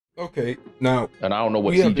Okay, now And I don't know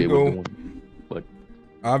what we have to CJ was go. doing, but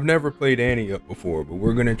I've never played Ante-Up before, but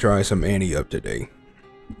we're gonna try some Ante-Up today.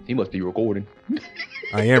 he must be recording.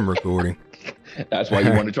 I am recording. That's why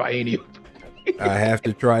you want to try any. I have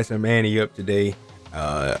to try some Ante-Up today.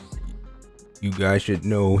 You guys should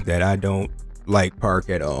know that I don't like Park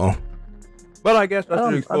at all. But I guess I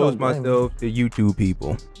should expose myself to YouTube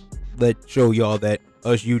people. Let's show y'all that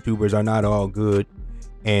us YouTubers are not all good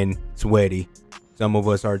and sweaty. Some of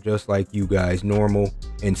us are just like you guys, normal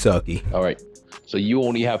and sucky. All right. So you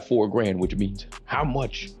only have $4 grand, which means how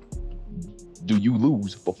much do you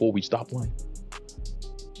lose before we stop playing?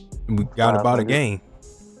 We got about a game.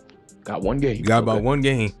 Got one game. We got about one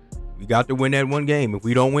game. We got to win that one game. If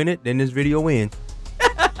we don't win it, then this video ends.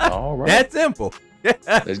 All right. That's simple.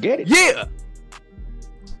 Let's get it. Yeah.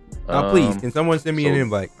 Now, please, can someone send me an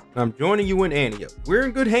invite? I'm joining you in Ante-Up. We're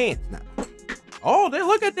in good hands now. Oh,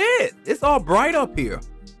 look at this. It's all bright up here.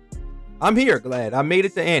 I'm here, glad. I made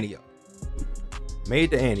it to Ante-Up.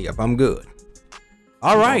 Made it to Ante-Up. I'm good.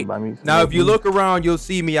 All right. Now, if you look around, you'll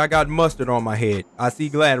see me. I got mustard on my head. I see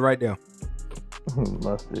Glad right there.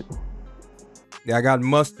 Mustard. Yeah, I got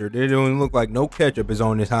mustard. It don't look like no ketchup is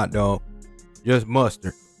on this hot dog. Just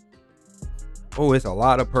mustard. Oh, it's a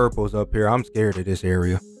lot of purples up here. I'm scared of this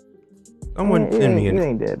area. Someone send me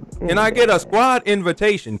in. Can I get a squad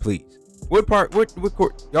invitation, please? What part? What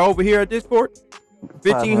court? Y'all over here at this court?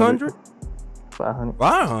 1,500? 500.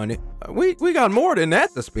 500? We got more than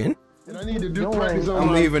that to spend. And I need to do practice on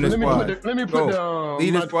I'm leaving the squad. Let me put the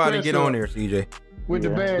leave the squad and get on there, CJ. With the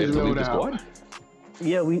badge load out.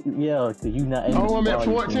 Yeah, cause you not. Oh, I'm at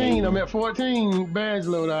 14. I'm at 14 badge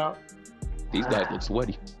load out. These guys look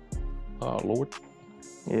sweaty. Oh Lord.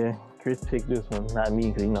 Yeah, Chris picked this one, not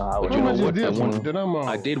me, cause you know I But was. you know what? This one that I'm on.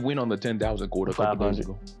 I did win on the 10,000 quarter a couple days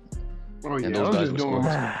ago. Oh yeah, And those I'm guys just were doing.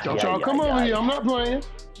 smart. Don't y'all come over here. I'm not playing.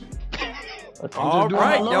 All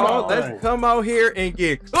right, y'all. Let's come out here and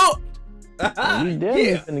get cooked. We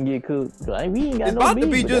definitely finna get cooked. We ain't got it's about to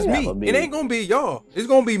be just me. It ain't gonna be y'all. It's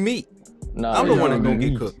gonna be me. Nah, I'm the one that's gonna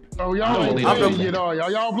get cooked. Oh, y'all ain't playing yet, are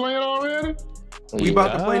y'all? Y'all playing already? We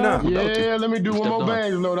about to play now. Yeah, let me do one more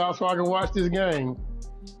badge load out so I can watch this game.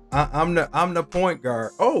 I'm the point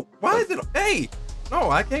guard. Oh, why is it? Hey,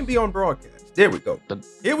 no, I can't be on broadcast. There we go.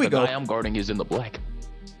 Here we go. The guy I'm guarding is in the black.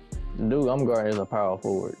 Dude, I'm guarding as a power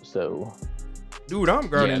forward, so. Dude, I'm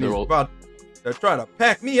guarding is about to try to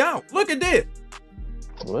pack me out. Look at this.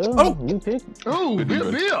 Well, you picked. Oh,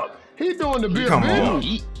 Bill. He doing the Bill. Come on.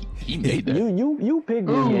 He made that. You picked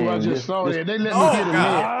this game. I just saw that. They let me hit the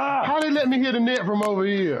net. How they let me hit the net from over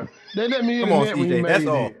here? They let me hit the net when he made that's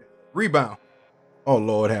all. it. Rebound. Oh,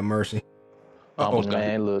 Lord have mercy. Almost got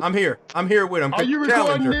it. Look. I'm here. I'm here with him. Are you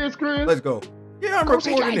recording this, Chris? Let's go. Yeah, I'm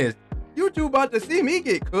recording this. You two about to see me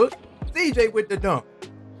get cooked. CJ with the dunk.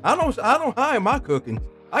 I don't hide my cooking.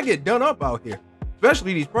 I get done up out here.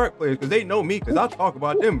 Especially these Park players, because they know me, because I talk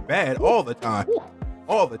about them bad all the time.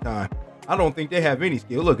 All the time. I don't think they have any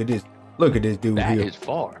skill. Look at this. Look at this dude here. That is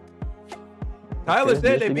far. Tyler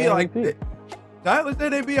said they'd be like Tyler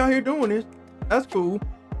said they'd be out here doing this. That's cool.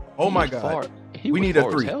 Oh my God. We need a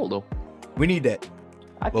 3. Hell, though. We need that.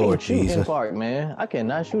 I can't shoot in park, man. I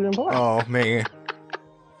cannot shoot in park. Oh man.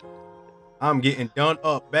 I'm getting done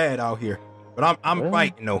up bad out here. But I'm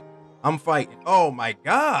fighting though. I'm fighting. Oh my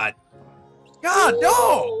God. God,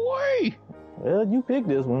 dog. Way. Well, you picked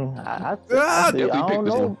this one. I don't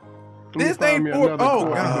know. This ain't for. Oh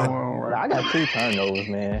God. I got 2 turnovers,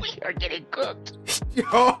 man. We are getting cooked.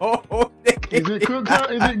 Yo, is it cooked?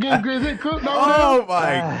 Is it cooked? Oh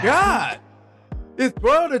my God. It's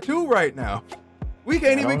 12-2 right now. We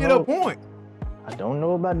can't even get a point. I don't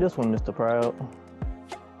know about this one, Mr. Proud.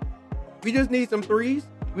 We just need some threes.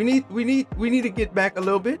 We need to get back a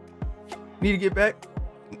little bit. Need to get back.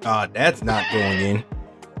 That's not going in.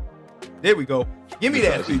 There we go. Give me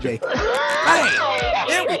that, CJ. Hey,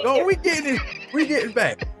 there we go. We getting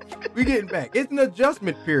back. We getting back. It's an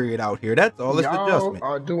adjustment period out here. That's all. It's an adjustment.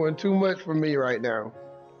 Y'all are doing too much for me right now.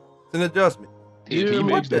 It's an adjustment. He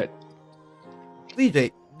makes that.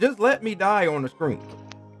 CJ, just let me die on the screen.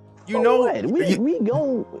 You oh, know, what? we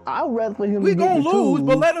gon' I'd rather for him. We gonna lose,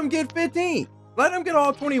 but let him get 15. Let him get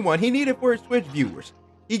all 21. He need it for his Twitch viewers.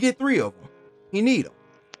 He get 3 of them. He need them.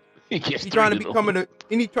 He's trying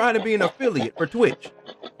to be an affiliate for Twitch.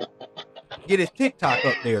 Get his TikTok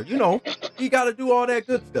up there. You know, he got to do all that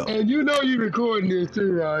good stuff. And you know you recording this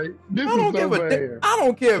too, right? This I don't is so bad. I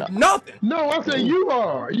don't care nothing. No, I say you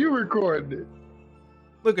are. You recording it.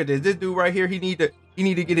 Look at this. This dude right here. He need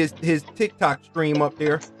to get his TikTok stream up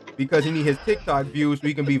there because he need his TikTok views so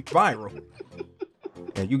he can be viral.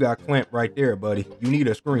 And you got Clint right there, buddy. You need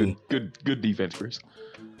a screen. Good defense, Chris.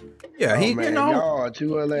 Yeah, Man, y'all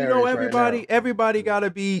too hilarious everybody gotta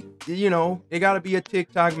be, they gotta be a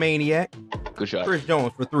TikTok maniac. Good shot. Chris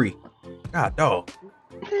Jones for 3. God, dog.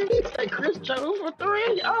 He said Chris Jones for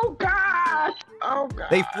 3. Oh God. Oh God.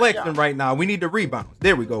 They flexing right now. We need the rebounds.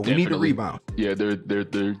 There we go. We need the rebounds. Yeah, they're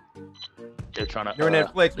trying to. They're in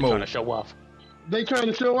that flex mode. Trying to show off. They trying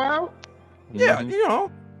to show out? Yeah,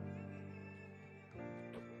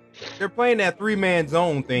 they're playing that 3-man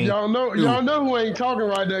zone thing. Y'all know who ain't talking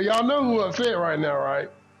right now. Y'all know who upset right now, right?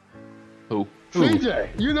 Who?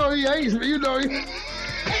 CJ. You know he hates me.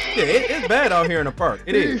 Yeah, it's bad out here in the park.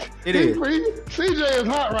 It is. CJ is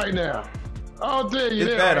hot right now. I'll tell you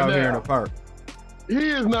it's that bad right out now. here in the park. He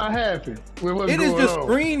is not happy with what's going on. It is just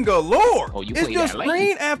screen galore. Oh, you it's just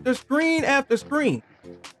screen after screen after screen.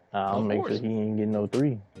 I'll make sure he ain't getting no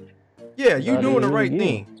 3. Yeah, you doing the right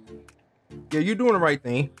thing. Yeah, you doing the right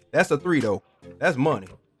thing. That's a 3 though. That's money.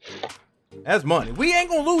 That's money. We ain't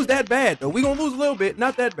gonna lose that bad though. We gonna lose a little bit,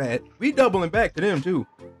 not that bad. We doubling back to them too.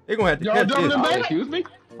 They gonna have to catch this. Back? Excuse me.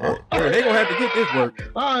 Yeah, they gonna have to get this work.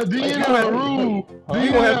 DN have a rule. We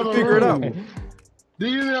gonna have to figure it out.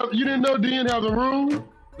 You didn't know DN has a rule?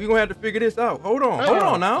 We gonna have to figure this out. Hold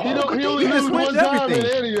on now. He only can switch everything.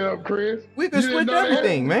 Ante-Up, Chris. We can switch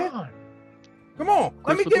everything, man. Come on,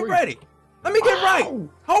 let me get ready. Let me get right.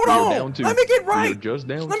 Hold on. Let me get right. Just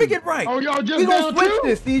down. Let me get right. Oh, y'all just we gonna down switch too?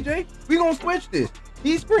 this, CJ. We gonna switch this.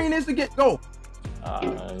 He screen this to get go.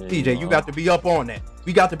 CJ, you got to be up on that.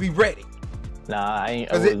 We got to be ready. Nah, I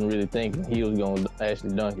wasn't really thinking he was gonna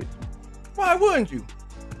actually dunk it. Why wouldn't you?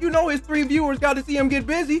 You know his 3 viewers got to see him get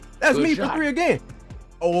busy. That's Good me shot. for 3 again.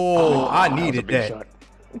 Oh, I needed that.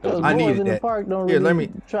 Because I boys needed in the that. park don't Here, really let me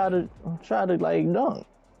try to like dunk.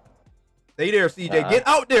 Stay there, CJ. Get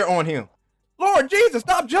out there on him. Lord Jesus,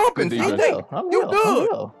 stop jumping, Good CJ. defense. You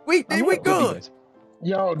good? We good.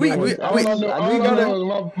 Y'all We doing all I gotta-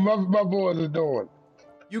 know is my boys are doing.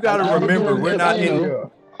 You got to remember, we're not in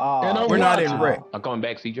rec. I'm coming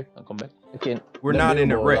back, CJ. I'm coming back. We're not in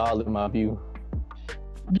the rec. All in my view.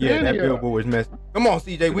 Yeah, that billboard is messed. Come on,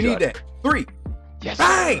 CJ. We need that. 3. Yes.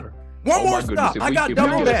 Bang! Sir. One more goodness, stop. I got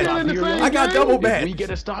double badges. I got double badges. We get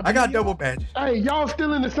a stop. I got double badges. Hey, y'all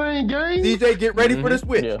still in the same game? CJ, get ready for the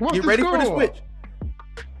switch. Yeah. What's Get the ready for the score? switch.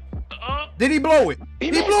 Did he blow it? He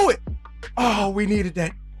He missed. blew it. Oh, we needed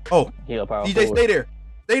that. Oh, He a power CJ, forward. stay there.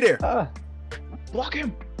 Stay there. Block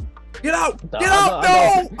him. Get out. No, Get I out.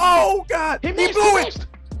 got No. Oh, God. He missed. blew it.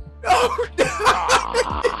 Oh,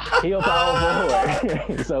 He a power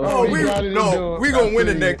forward. So oh, we got it no, in we the- gonna win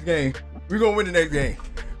the I see next game. We gonna win the next game.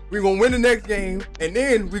 We gonna win the next game, and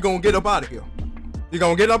then we gonna get up out of here. You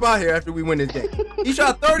gonna get up out here after we win this game. He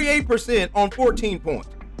shot 38% on 14 points.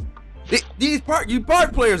 These park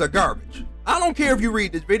players are garbage. I don't care if you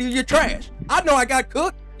read this video. You're trash. I know I got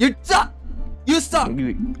cooked. You suck. You suck.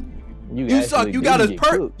 You suck. You got a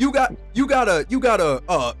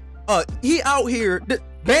he out here.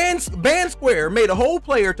 Band Square made a whole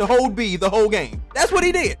player to hold B the whole game. That's what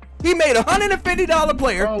he did. He made $150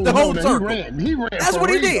 player to hold circle. He ran That's for what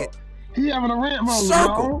he real. did. He having a rant mode.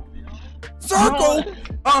 Circle. y'all. Circle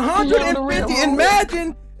 150.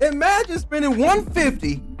 Imagine spending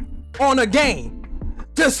 150 on a game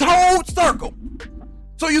to hold circle.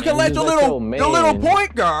 So you can And let you your let your little man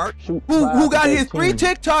point guard shoot who 5 got to his 3 13.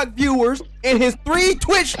 TikTok viewers and his 3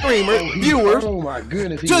 Twitch streamer viewers. Oh my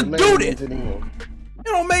goodness. he Just was do laying this. into them. It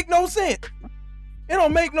don't make no sense. It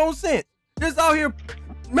don't make no sense. Just out here,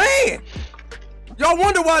 man. Y'all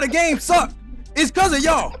wonder why the game sucked. It's because of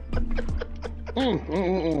y'all.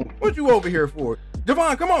 What you over here for?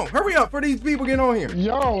 Devon, come on, hurry up for these people getting on here.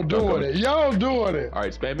 Y'all doing it. Y'all doing it. All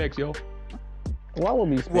right, Spam X, yo. Why would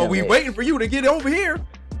we spam Well, we that? waiting for you to get over here.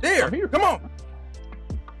 There, I'm here. come on.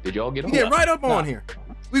 Did y'all get on? Get right up on here.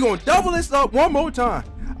 We gonna double this up one more time.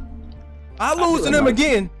 I lose to them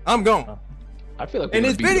again, I'm gone. I feel like And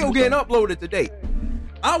this video getting up. uploaded today.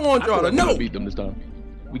 I want y'all to know. Beat them this time.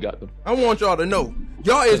 We got them. I want y'all to know.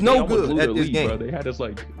 Y'all is no They almost good blew at their this lead, game. Bro. They had us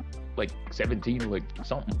like 17, like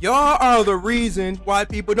something. Y'all are the reason why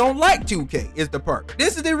people don't like 2K. Is the part.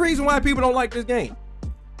 This is the reason why people don't like this game.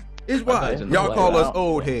 Is why guys in the y'all call us out.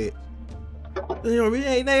 old heads. You know, we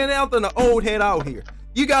ain't nothing an old head out here.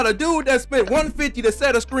 You got a dude that spent 150 to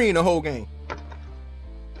set a screen the whole game.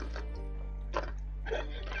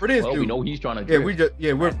 For this Well, dude. we know he's trying to.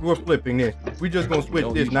 Yeah, we're flipping this. We just gonna switch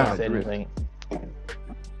know this he's now. trying to- Anything.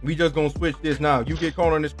 We just gonna switch this now. You get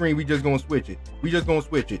caught on the screen, we just gonna switch it. We just gonna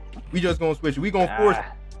switch it. We just gonna switch it. We gonna force.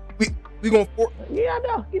 We gonna force. Get out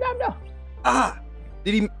there. Get out there.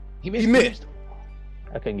 Did he? He He missed.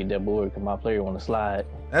 I couldn't get that board because my player want to slide.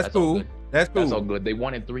 That's all cool. good. That's cool. That's all good. They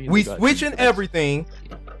wanted 3. and We they got switching 2. everything.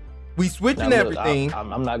 We switching Now, look, everything.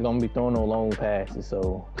 I'm not gonna be throwing no long passes,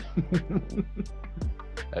 so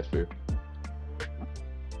That's fair.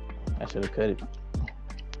 I should have cut it.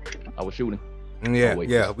 I was shooting. Yeah,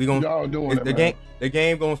 yeah. We gonna Y'all doing it, the man.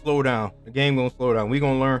 game gonna slow down. The game gonna slow down. We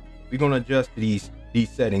gonna learn. We gonna adjust to these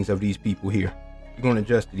settings of these people here. We gonna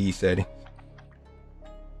adjust to these settings.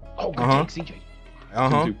 Oh, good take,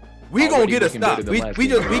 CJ. We gonna Already get a looking stop. better We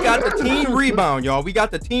than last got the team rebound, y'all. We got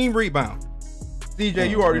the team rebound. CJ,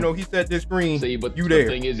 you already know he set this screen. See, but you the there.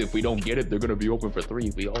 thing is, if we don't get it, they're gonna be open for 3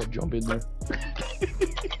 if we all jump in there.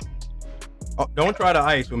 Oh, don't try to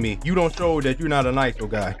ice with me. You don't show that you're not an ISO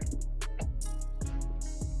guy.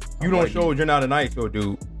 You don't show you're not an ISO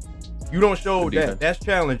dude. You don't show that. That's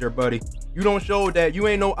challenger, buddy. You don't show that you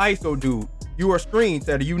ain't no ISO dude. You are screen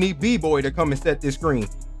setter. You need B-boy to come and set this screen.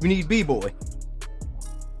 You need B-boy.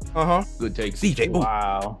 Good take. CJ. Ooh.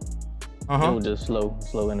 Wow. It was just slow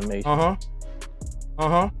animation. Ah,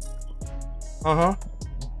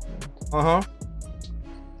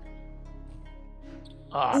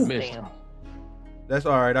 I missed. Damn. That's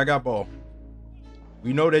all right. I got ball.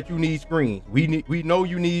 We know that you need screens. We know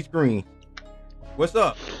you need screens. What's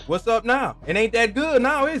up? What's up now? It ain't that good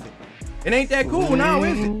now, is it? It ain't that cool now,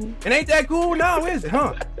 is it? It ain't that cool now, is it?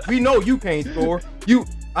 Huh? We know you can't score.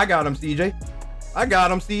 I got him, CJ. I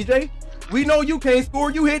got him, CJ. We know you can't score.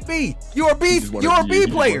 You hit B. You're a B. You're a B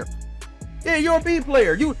player. Yeah, you're a B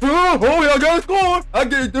player. I gotta score.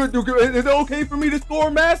 Is it okay for me to score,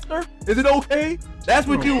 master? Is it okay? That's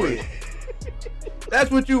what you is. That's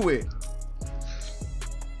what you is.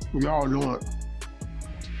 Y'all doing it.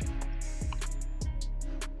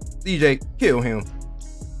 CJ, kill him.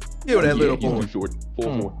 Kill that little boy. Too short.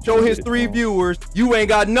 4-4. Show his 3 viewers you ain't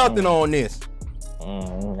got nothing on this.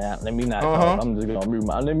 Nah, let me not talk. I'm just gonna mute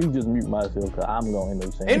let me just mute myself because I'm gonna end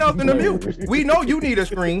up saying Ain't nothing to mute. We know you need a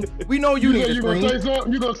screen. We know you need a screen.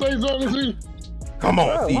 You gonna say something? See? Come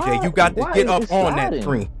on, CJ. You got to get up on that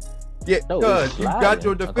screen. Yeah, because you got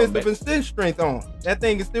your defensive and cinch strength on. That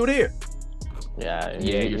thing is still there. Yeah,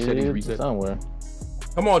 your settings reset somewhere.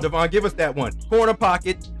 Come on, Devon, give us that one. Corner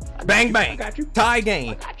pocket. Bang, bang. Tie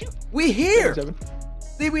game. We here.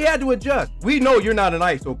 See, we had to adjust. We know you're not an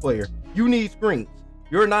ISO player. You need screens.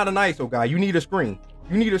 You're not an ISO guy. You need a screen.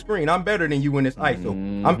 You need a screen. I'm better than you in this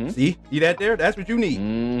ISO. See that there? That's what you need.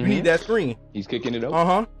 You need that screen. He's kicking it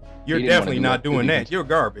up. You're definitely not doing that. You're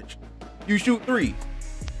garbage. You shoot 3s.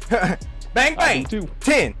 Bang, bang.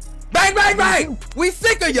 10. Bang, bang, bang. We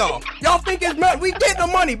sick of y'all. Y'all think it's not. We getting the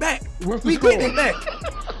money back. We getting it back.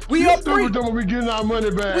 We up 3. We getting our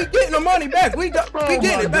money back. We getting the money back. We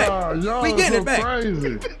getting it back. We getting it back.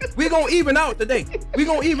 Crazy. We gonna even out today. We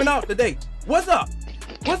gonna even out today. What's up?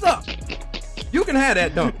 What's up? You can have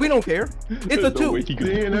that dunk. We don't care. It's a 2.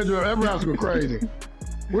 Damn, that rascal crazy.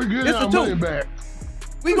 We getting our money back.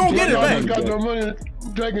 We gonna get it back. Got the money,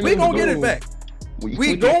 we gonna get it back.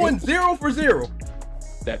 We going 0 for 0.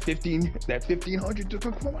 That 1500 took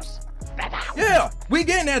across. Yeah, we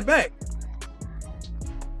getting that back.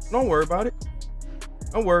 Don't worry about it.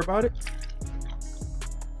 Don't worry about it.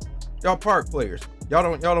 Y'all park players. Y'all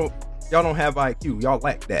don't have IQ. Y'all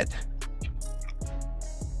lack that.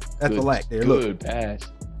 That's a lack there. Look. Good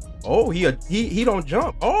pass. Oh, he don't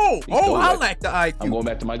jump. Oh, I lack the IQ. I'm going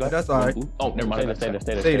back to my guy. That's all right. Oh, never mind. Stay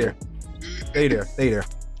there.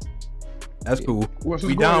 That's cool.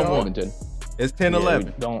 We down 1. It's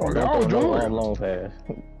 10-11. Don't long pass.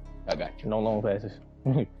 I got you. No long passes.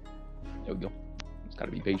 There we go. It's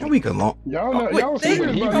gotta be patient. We can long. Y'all see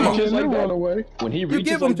when he reaches like that, away. When he reaches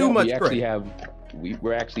give him like too that, much we actually credit.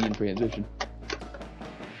 we're actually in transition.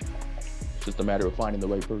 It's just a matter of finding the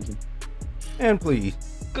right person. And please,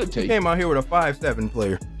 good take. You came out here with a 5'7"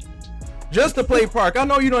 player just to play park. I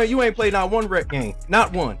know you ain't played not one rec game,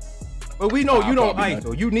 not one. But we know you don't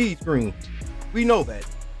ISO. You need screen. We know that.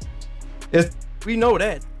 We know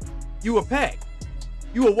that. You a pack.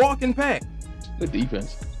 You a walking pack. Good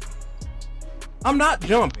defense. I'm not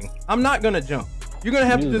jumping. I'm not gonna jump. You're gonna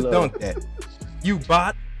have to just dunk that. You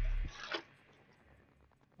bot.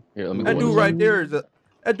 Here, let me that dude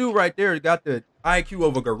right there has got the IQ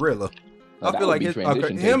of a gorilla. I feel like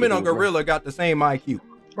him and a gorilla got the same IQ.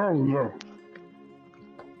 Oh no.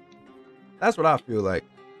 That's what I feel like.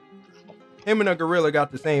 Him and a gorilla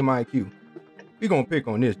got the same IQ. We gonna pick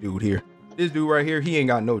on this dude here. This dude right here, he ain't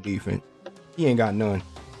got no defense. He ain't got none.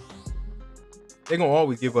 They gonna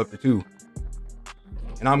always give up the 2.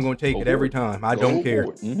 And I'm gonna take it every time. I don't care.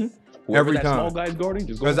 Every time. Small guy's guarding,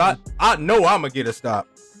 just because I know I'm gonna get a stop.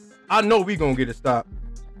 I know we gonna get a stop.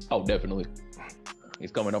 Oh, definitely.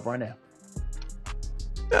 He's coming up right now.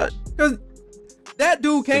 Because that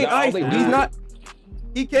dude can't ISO.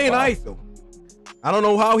 He can't ISO. I don't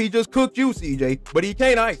know how he just cooked you, CJ, but he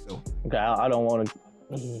can't ISO. Okay, I don't want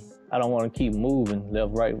to keep moving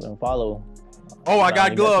left, right, and follow. Oh, I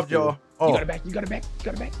got gloves, y'all. Oh, You got it back. You got it back. You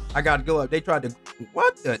got it back. I got gloves. They tried to.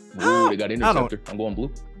 What the? Ooh, they got interceptor. I'm going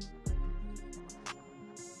blue.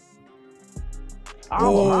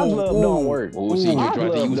 Oh, my glove don't work. Oh, see, you My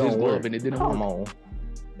tried to use his don't glove work. and it didn't Come work. on.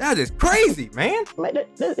 That is crazy, man. Man,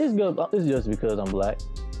 it's good. It's just because I'm black.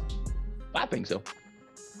 I think so.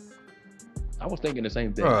 I was thinking the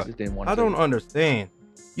same thing. Bruh, I just didn't want to. I don't understand.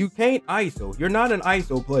 You can't ISO. You're not an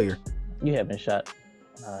ISO player. You haven't shot.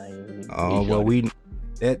 Oh well,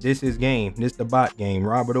 this is game. This the bot game.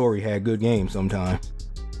 Robert Ory had good games sometimes.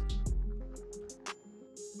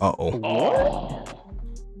 Oh.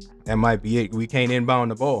 That might be it. We can't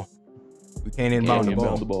inbound the ball. We can't inbound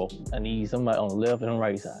the ball. I need somebody on the left and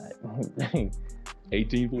right side.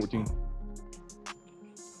 18-14.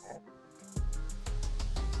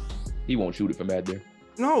 He won't shoot it from out there.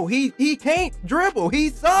 No, he can't dribble. He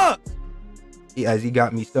sucks. As he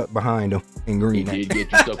got me stuck behind him in green. He did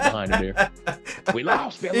get you stuck behind him there. We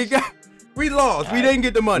lost, fellas. We lost. We didn't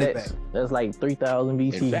get the money back. That's like 3,000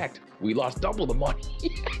 BC. In fact, we lost double the money.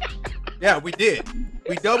 Yeah, we did.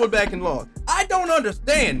 We doubled back and lost. I don't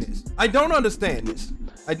understand this. I don't understand this.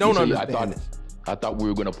 I thought we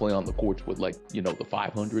were gonna play on the courts with, like, you know, the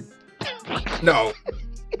 500. No.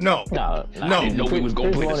 I didn't know we was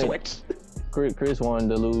gonna play the sweats. Chris wanted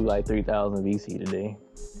to lose like 3,000 VC today.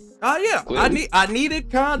 Yeah. Clearly. I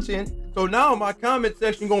needed content, so now my comment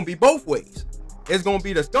section gonna be both ways. It's gonna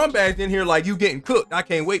be the scumbags in here like you getting cooked. I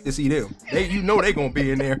can't wait to see them. You know they gonna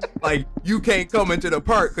be in there like you can't come into the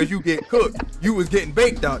park because you get cooked. You was getting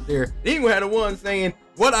baked out there. Then you had the one saying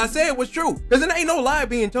what I said was true because it ain't no lie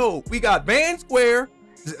being told. We got band square.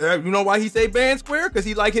 You know why he say band square? Because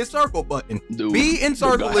he like his circle button. Dude, B in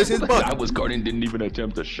circle is his button. I was guarding, didn't even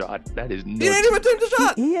attempt a shot. That is nuts. He didn't even attempt a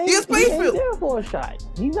shot. He a space field. There for a shot.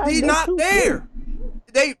 He's not there.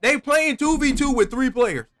 They playing 2v2 with 3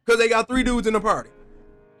 players because they got 3 dudes in the party.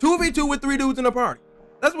 2v2 with 3 dudes in the party.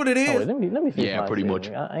 That's what it is. Oh, let me fix my pretty setting.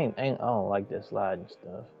 much. I don't like that sliding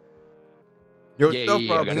stuff. Your Yeah, stuff I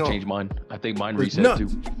probably gotta on. change mine. I think mine It's reset nuts.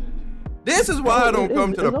 too. This is why I don't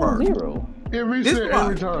come to the It's on park. 0. It reset This why.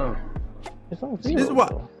 every time. It's on 0. This is why.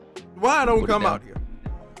 though. Why I don't Put it come down. out here.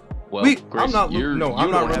 Well, I'm Chris, not. you I'm don't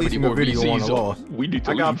not have any releasing a more video on VCs, the loss. We need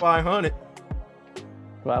to I got leave. 500.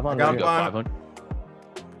 500. I You got got 500.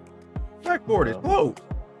 That court is closed.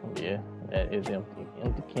 Yeah, that is empty.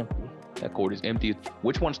 Empty. That court is empty.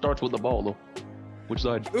 Which one starts with the ball though? Which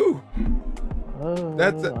side? Ooh,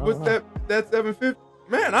 that's what's that? That's 750.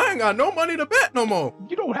 Man, I ain't got no money to bet no more.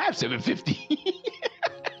 You don't have 750.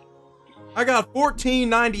 I got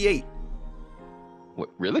 1498. What?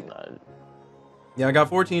 Really? Yeah, I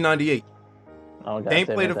got 1498. Can't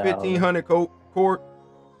play the 1500 court.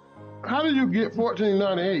 How do you get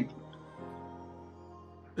 1498?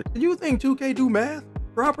 Do you think 2K do math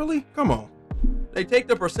properly? Come on. They take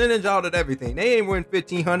the percentage out of everything. They ain't win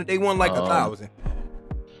 1500. They won like 1,000.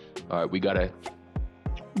 All right, we gotta.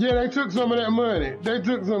 Yeah, they took some of that money. They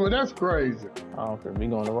took some of that's crazy. I don't care. We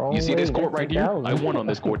going the wrong You see way. this court right here? 10,000. I won on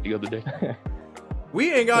this court the other day.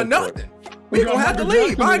 We ain't got nothing. We gonna have to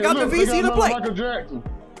leave. I ain't got the VC to play. Michael Jackson.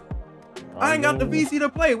 I ain't got the VC to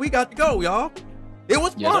play. We got to go, y'all. It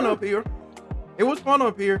was fun up here. It was fun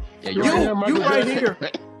up here. Yeah, You right here.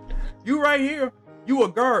 You right here. You a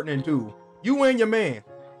gardening tool. You and your man.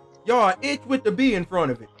 Y'all itch with the B in front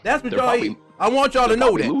of it. That's what y'all eat. I want y'all to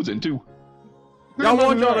know that. Losing too. Y'all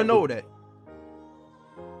want y'all to know that.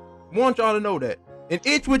 Want y'all to know that. An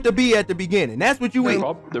itch with the B at the beginning. That's what you eat.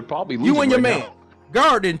 They're probably losing. You and your right man. now.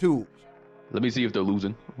 Gardening tools. Let me see if they're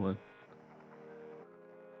losing.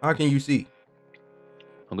 How can you see?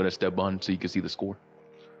 I'm gonna step on so you can see the score.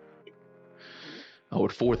 Oh,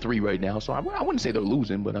 it's 4-3 right now, so I wouldn't say they're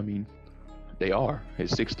losing, but I mean, they are.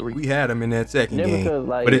 It's 6-3. We had them in that second Yeah, game, because,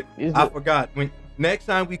 like, but I it's forgot. When next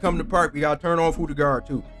time we come to park, we gotta turn off who the guard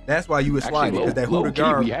too. That's why you was sliding, because that who the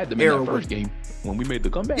guard we had them in arrow that first was. game when we made the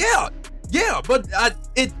comeback. Yeah, but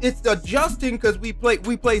it's adjusting because we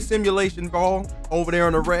play simulation ball over there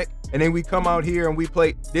on the rec, and then we come out here and we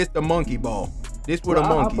play this the monkey ball. This what a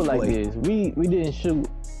monkey I feel like play. this. We didn't shoot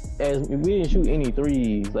any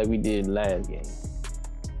threes like we did last game.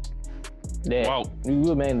 Wow. We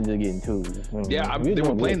were managed to get two. Yeah, they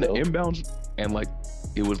were playing the inbounds, and like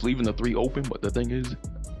it was leaving the 3 open. But the thing is,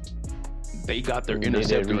 they got their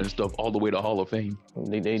interceptor and stuff all the way to Hall of Fame.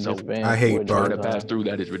 They So, just I hate trying Park. to pass through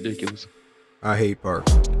that is ridiculous. I hate Park.